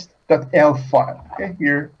test.elf file. Okay,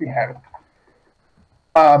 here we have it.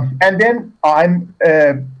 And then I'm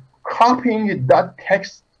copying the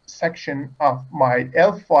 .text section of my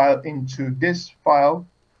elf file into this file,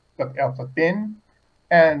 .elf.bin,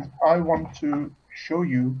 and I want to show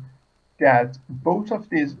you that both of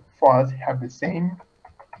these files have the same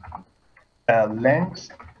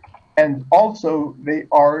lengths, and also they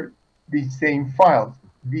are the same files.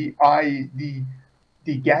 The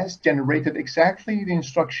gas generated exactly the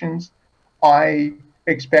instructions I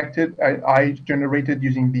expected. I generated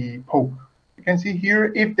using the poke. You can see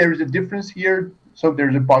here if there is a difference here, so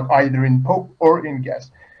there's a bug either in poke or in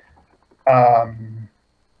gas.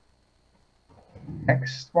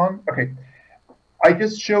 Next one. Okay, I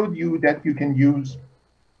just showed you that you can use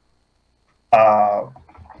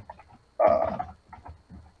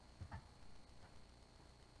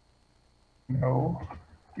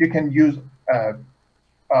you can use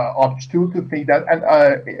obj tool to think that. And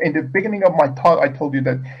in the beginning of my talk, I told you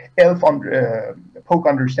that poke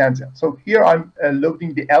understands that. So here I'm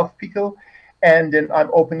loading the elf pickle, and then I'm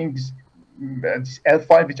opening this elf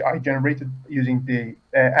file which I generated using the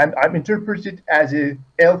and I'm interpreted as a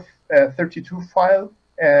elf 32 file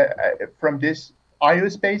from this IO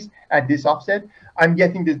space at this offset. I'm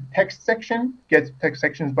getting the text section, get text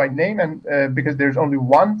sections by name, and because there's only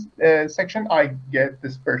one section, I get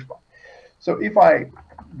this first one. So if I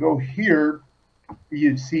go here,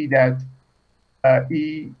 you see that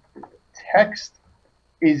text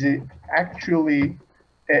is actually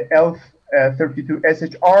elf 32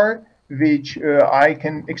 SHR, which I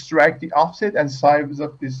can extract the offset and size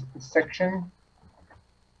of this section.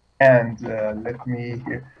 And let me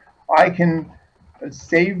here, I can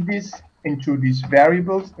save this into these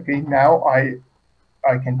variables. Okay, now I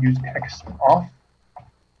can use text off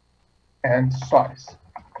and size.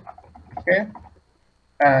 Okay,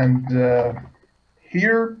 and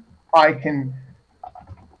here I can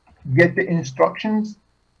get the instructions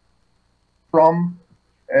from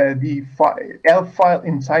the elf file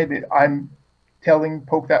inside it. I'm telling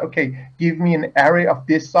poke that, okay, give me an array of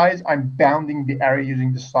this size. I'm bounding the array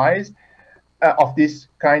using the size of this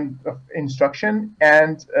kind of instruction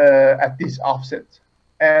and at this offset.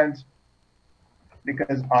 And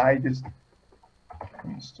because I just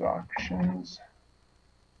instructions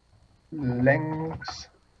lengths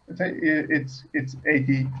it's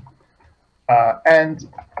 80, and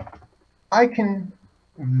I can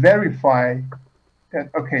verify that,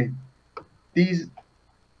 okay, these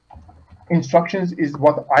instructions is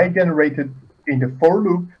what I generated in the for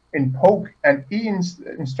loop in poke, and E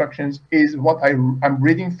instructions is what I'm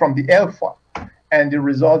reading from the L file, and the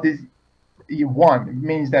result is E1. It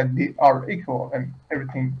means that they are equal and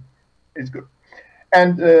everything is good.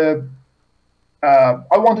 And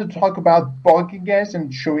I wanted to talk about bulk guess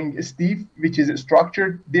and showing Steve, which is a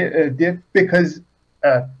structured diff, because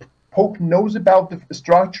poke knows about the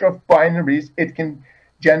structure of binaries. It can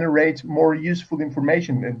generate more useful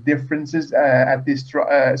information and differences at this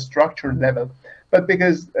structure level. But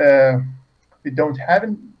because we don't have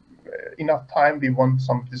enough time, we want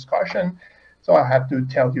some discussion. So I have to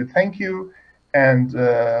tell you thank you. And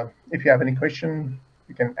if you have any question,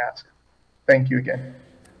 you can ask. Thank you again.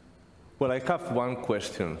 Well, I have one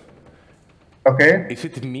question. Okay. Is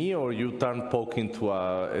it me or you turn poke into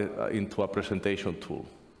a presentation tool?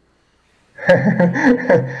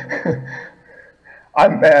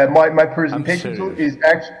 My presentation tool is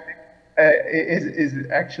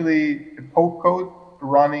actually poke code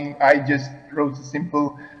running. I just wrote a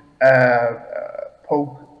simple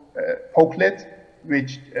pokelet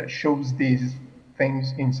which shows these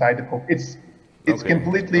things inside the poke. It's okay.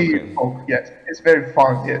 Completely okay. poke. Yes, it's very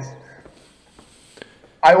fun. Yes,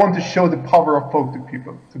 I want to show the power of poke to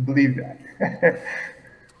people to believe that.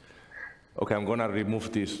 Okay, I'm gonna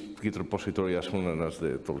remove this Git repository as soon as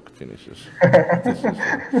the talk finishes.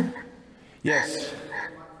 Yes.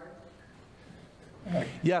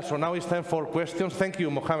 Yeah, so now it's time for questions. Thank you,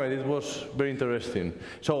 Mohammed. It was very interesting.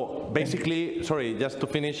 So basically, sorry, just to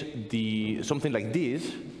finish, something like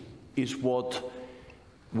this is what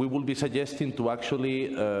we will be suggesting to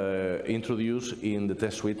actually introduce in the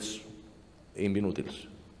test suites in GNU Tools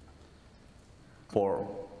for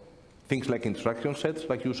things like instruction sets,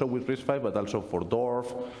 like you saw with RISC-V, but also for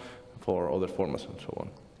DORF, for other formats and so on.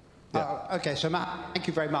 Yeah. Okay, so Matt, thank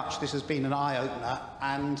you very much. This has been an eye-opener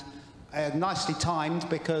and nicely timed,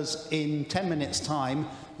 because in 10 minutes' time,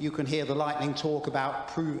 you can hear the lightning talk about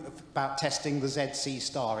testing the ZC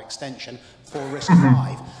star extension for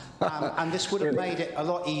RISC-V. And this would have made it a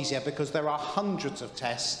lot easier, because there are hundreds of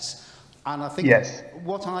tests. And I think yes.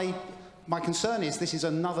 My concern is this is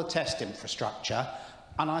another test infrastructure.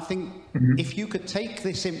 And I think if you could take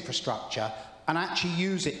this infrastructure and actually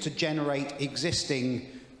use it to generate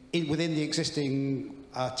within the existing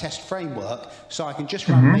test framework, so I can just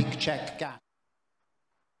run make, check, gas.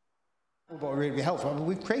 What would really be helpful? I mean,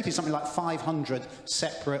 we've created something like 500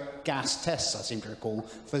 separate gas tests, I seem to recall,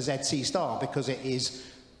 for ZC star, because it is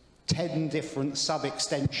 10 different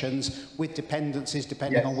sub-extensions with dependencies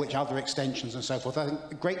depending on which other extensions and so forth. I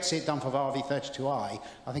think great to see it done for RV32i.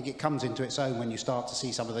 I think it comes into its own when you start to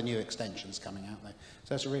see some of the new extensions coming out there.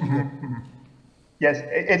 So it's really good. Yes,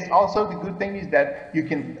 it's also the good thing is that you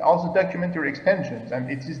can also document your extensions, and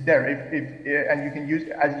it is there. And you can use,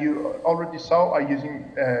 as you already saw, are using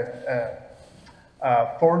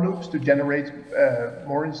for loops to generate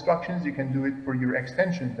more instructions. You can do it for your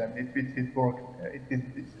extensions, and it works.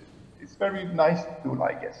 It's very nice tool,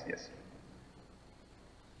 I guess. Yes.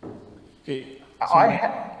 Okay.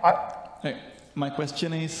 So my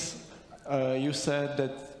question is, you said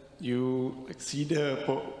that you see the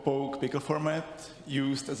poke pickle format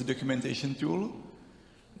used as a documentation tool.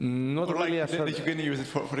 Not or really like as that you can use it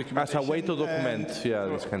for documentation. As a way to document, yeah,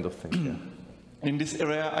 this kind of thing. Yeah. In this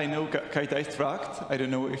area, I know Kaita Struct. I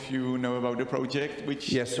don't know if you know about the project,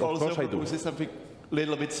 which also proposes something a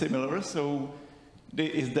little bit similar. So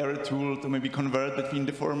is there a tool to maybe convert between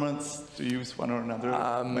the formats to use one or another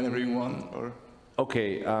whenever you want? Or?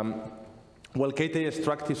 Okay. Well,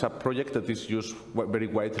 KT-Struct is a project that is used, very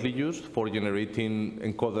widely used for generating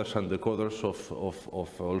encoders and decoders of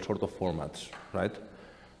all sorts of formats, right?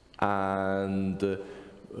 And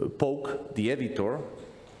poke, the editor,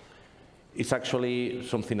 is actually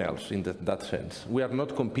something else in that sense. We are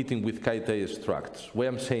not competing with KT-Structs. Why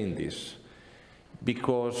I'm saying this?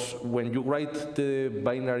 Because when you write the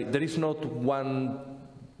binary, there is not one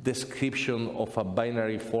description of a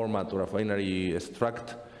binary format or a binary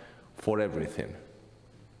struct for everything.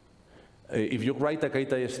 If you write a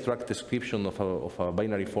KT-Struct description of a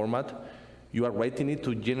binary format, you are writing it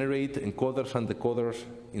to generate encoders and decoders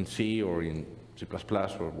in C or in C++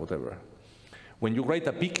 or whatever. When you write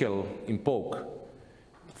a pickle in poke,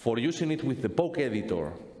 for using it with the poke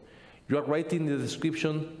editor, you are writing the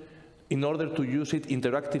description in order to use it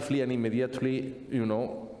interactively and immediately, you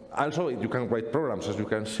know. Also, you can write programs, as you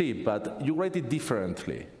can see, but you write it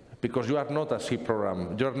differently. because you are not a C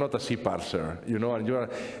program, you are not a C parser, you know, and you are,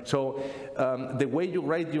 so the way you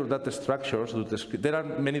write your data structures, there are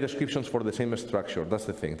many descriptions for the same structure, that's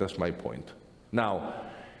the thing, that's my point. Now,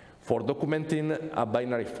 for documenting a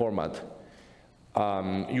binary format,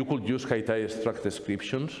 you could use Kaitai struct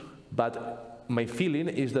descriptions, but my feeling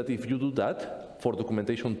is that if you do that for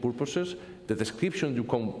documentation purposes, the description you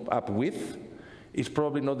come up with is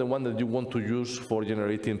probably not the one that you want to use for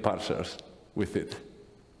generating parsers with it.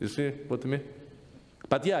 You see what I mean?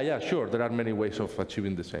 But yeah, sure, there are many ways of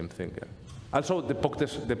achieving the same thing. Yeah. Also, the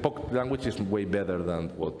POC language is way better than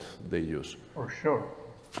what they use. For sure.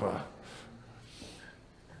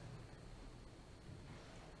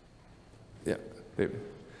 Yeah.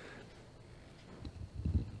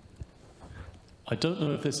 I don't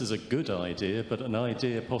know if this is a good idea, but an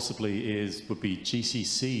idea possibly would be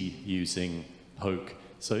GCC using poke.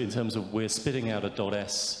 So in terms of we're spitting out a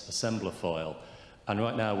 .s assembler file, and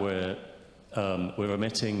right now we're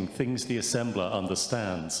omitting things the assembler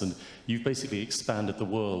understands, and you've basically expanded the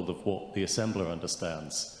world of what the assembler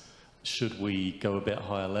understands. Should we go a bit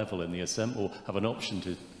higher level in the assembly, or have an option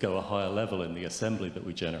to go a higher level in the assembly that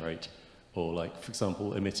we generate? Or like, for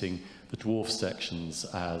example, omitting the dwarf sections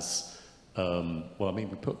as, well, I mean,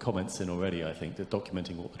 we put comments in already, I think, that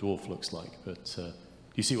documenting what the dwarf looks like, but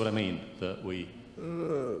you see what I mean? That we...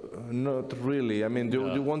 not really. I mean,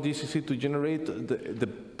 do you want GCC to generate the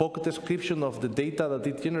POC description of the data that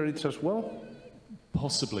it generates as well?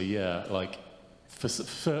 Possibly, yeah. Like, for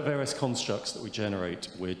various constructs that we generate,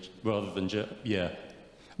 rather than, yeah.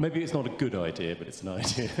 Maybe it's not a good idea, but it's an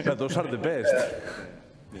idea. But those are the best.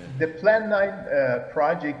 The Plan 9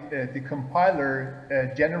 project, the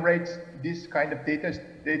compiler generates this kind of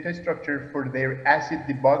data structure for their ACID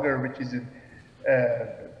debugger, which is a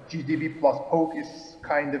GDB plus poke is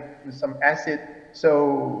kind of some ACID.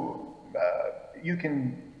 So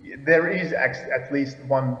there is at least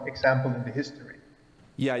one example in the history.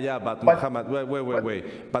 Yeah, but Mohammed,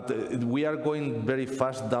 wait. But we are going very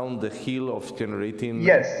fast down the hill of generating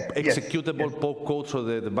executable poke code, so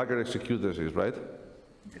the debugger executes it, right?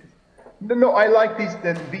 No, I like this,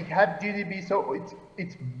 that we have GDB, so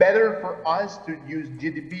it's better for us to use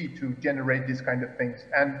GDB to generate these kind of things,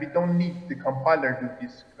 and we don't need the compiler to do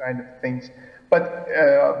these kind of things. But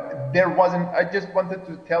I just wanted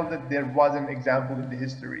to tell that there was an example in the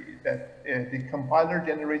history that the compiler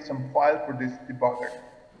generates some file for this debugger,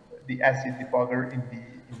 the ACID debugger in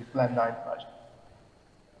the Plan 9 project.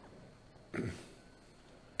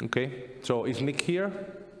 Okay, so is Nick here?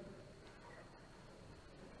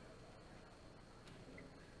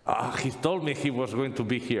 He told me he was going to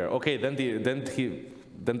be here. Okay, then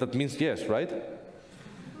that means yes, right?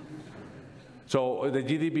 So the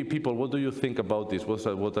GDB people, what do you think about this? What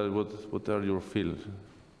are your feelings?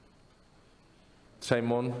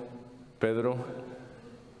 Simon, Pedro?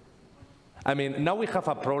 I mean, now we have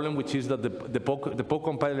a problem, which is that the POC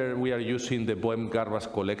compiler we are using the Boehm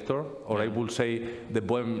garbage collector, or I will say the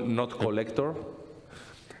Boehm not collector,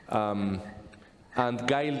 and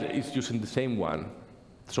Guile is using the same one.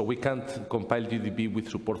 So we can't compile GDB with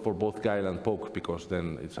support for both Guile and POC, because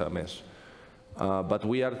then it's a mess. But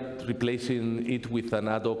we are replacing it with an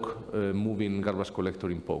ad hoc moving garbage collector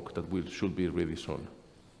in POC that should be ready soon.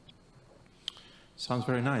 Sounds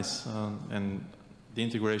very nice, and the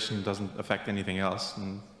integration doesn't affect anything else.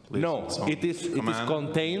 No, it is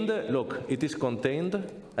contained. Look, it is contained.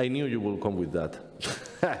 I knew you will come with that.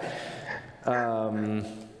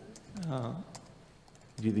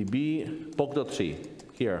 GDB POC.c.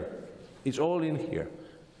 Here. It's all in here.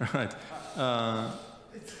 Right.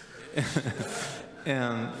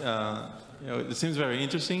 And it seems very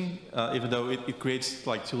interesting, even though it creates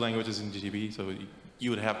like two languages in GDB, so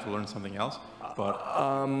you would have to learn something else. But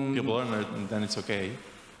people learn it, and then it's okay.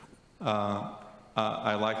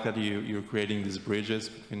 I like that you're creating these bridges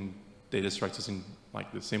between data structures in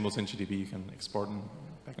like the symbols in GDB. You can export them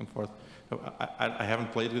back and forth. So I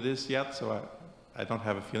haven't played with this yet, so I don't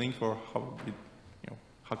have a feeling for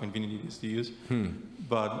how convenient it is to use.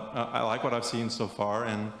 But I like what I've seen so far,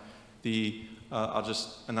 and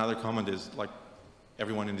another comment is, like,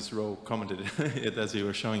 everyone in this row commented it as you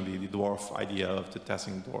were showing the dwarf idea of the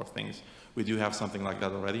testing dwarf things. We do have something like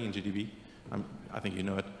that already in GDB. I think you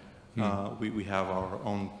know it. We have our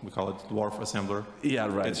own, we call it dwarf assembler. Yeah,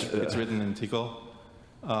 right. It's written in Tcl.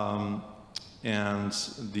 And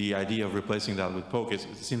the idea of replacing that with POC,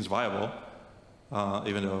 it seems viable.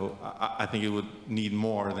 Even though I think it would need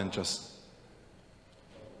more than just,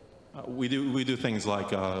 we do things like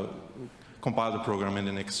compile the program and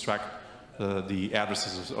then extract the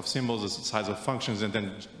addresses of symbols, the size of functions, and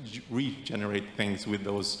then regenerate things with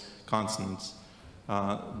those constants.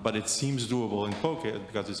 but it seems doable in Poke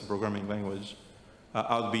because it's a programming language.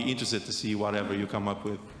 I would be interested to see whatever you come up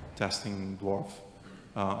with testing Dwarf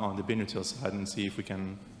on the binary tail side and see if we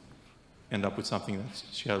can end up with something that's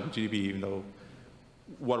shared with GDB, even though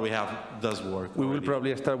what we have does work. We will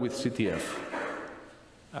probably start with CTF.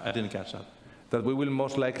 I didn't catch that. That we will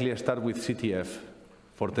most likely start with CTF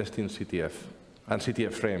for testing CTF and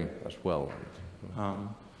CTF frame as well.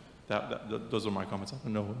 Those are my comments. I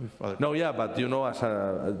don't know if other... No, yeah, but you know, as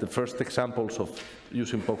the first examples of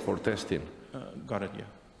using Poke for testing. Got it, yeah.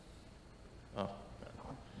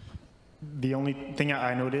 The only thing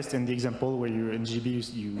I noticed in the example where you're in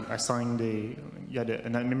GB, you assign you had a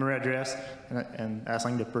memory address and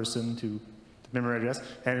assign the person to the memory address.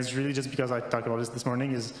 And it's really just because I talked about this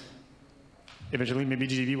morning is eventually maybe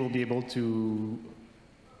GDB will be able to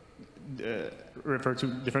refer to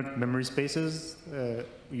different memory spaces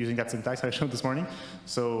using that syntax I showed this morning.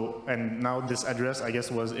 So, and now this address, I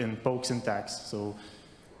guess, was in Poke syntax. So,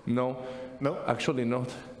 no, actually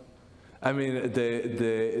not. I mean,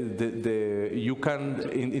 you can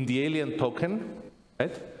in the alien token,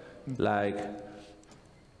 right? Like,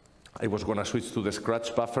 I was going to switch to the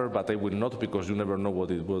scratch buffer, but I will not because you never know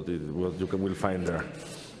what you will find there.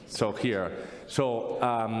 So here,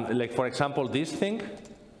 like for example, this thing,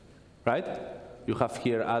 right? You have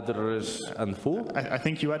here address and foo. I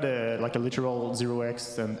think you had like a literal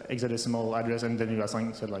 0x and hexadecimal address, and then you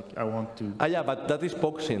said like, I want to. Yeah, but that is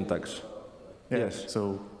Poke syntax. Yeah, yes.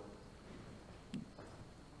 So.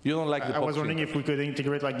 You don't like the Poke I was wondering syntax. if we could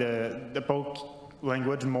integrate like the Poke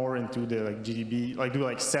language more into the like GDB, like do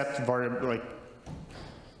like set variable, like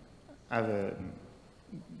have a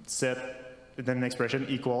set, then an expression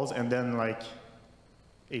equals, and then like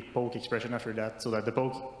a Poke expression after that, so that the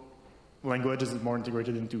Poke language is more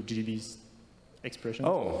integrated into GDB's expression.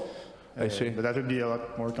 Oh, I see. But that would be a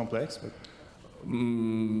lot more complex. But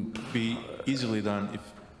be easily done if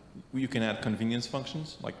you can add convenience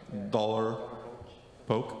functions like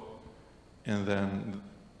 $poke and then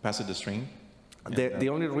pass it the string. The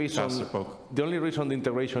only reason the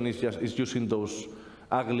integration is just using those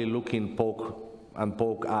ugly looking Poke and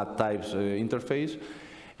Poke add types interface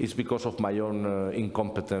is because of my own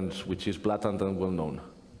incompetence, which is blatant and well known.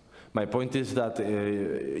 My point is that,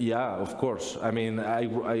 yeah, of course. I mean,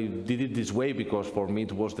 I did it this way because for me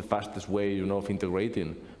it was the fastest way, you know, of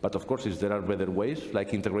integrating. But of course, if there are better ways,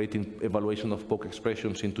 like integrating evaluation of Poke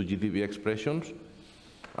expressions into GDB expressions,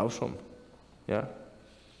 awesome. Yeah.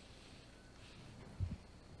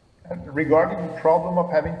 And regarding the problem of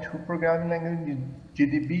having two programming languages in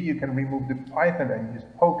GDB, you can remove the Python and use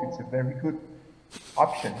Poke. It's a very good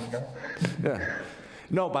option, you know. Yeah.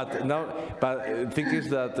 No, but the thing is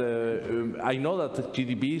that I know that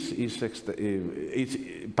GDB is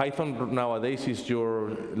Python nowadays is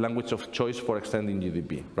your language of choice for extending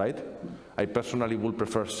GDB, right? I personally would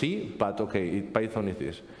prefer C, but okay, Python it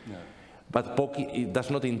is. Yeah. But Poke it does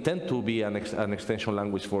not intend to be an extension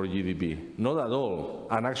language for GDB, not at all.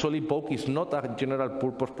 And actually, Poke is not a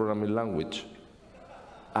general-purpose programming language.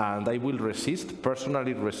 And I will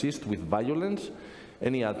personally resist with violence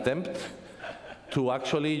any attempt to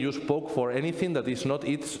actually use Poke for anything that is not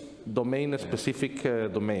its domain-specific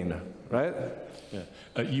domain, right?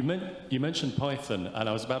 Yeah. You mentioned Python, and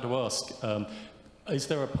I was about to ask, is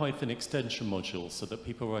there a Python extension module so that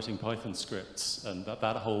people writing Python scripts and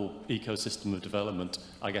that whole ecosystem of development,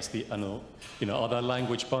 I guess, are there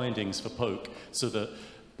language bindings for Poke so that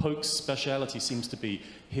Poke's speciality seems to be,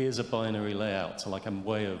 here's a binary layout, so like a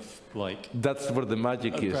way of like... That's where the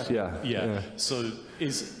magic is, yeah. Yeah. So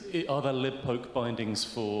are there libpoke bindings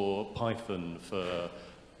for Python, for,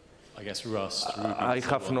 I guess, Rust, Ruby? I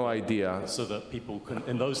have no idea. So that people can,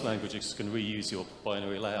 in those languages, can reuse your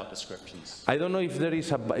binary layout descriptions. I don't know if there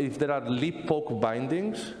are libpoke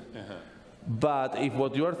bindings, but if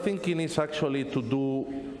what you are thinking is actually to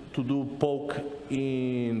do Poke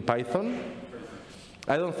in Python,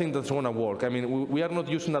 I don't think that's going to work. I mean, we are not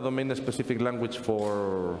using a domain-specific language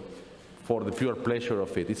for the pure pleasure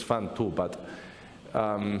of it. It's fun too, but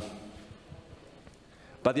yeah,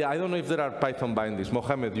 I don't know if there are Python bindings.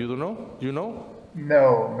 Mohammed, you don't know? You know?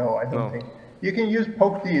 No, I don't think. You can use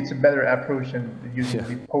Poke-D. It's a better approach than using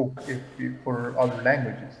the Poke for other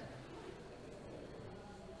languages.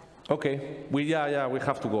 Okay. We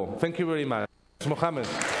have to go. Thank you very much, Mohammed.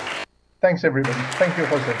 Thanks, everybody. Thank you,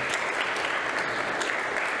 Jose.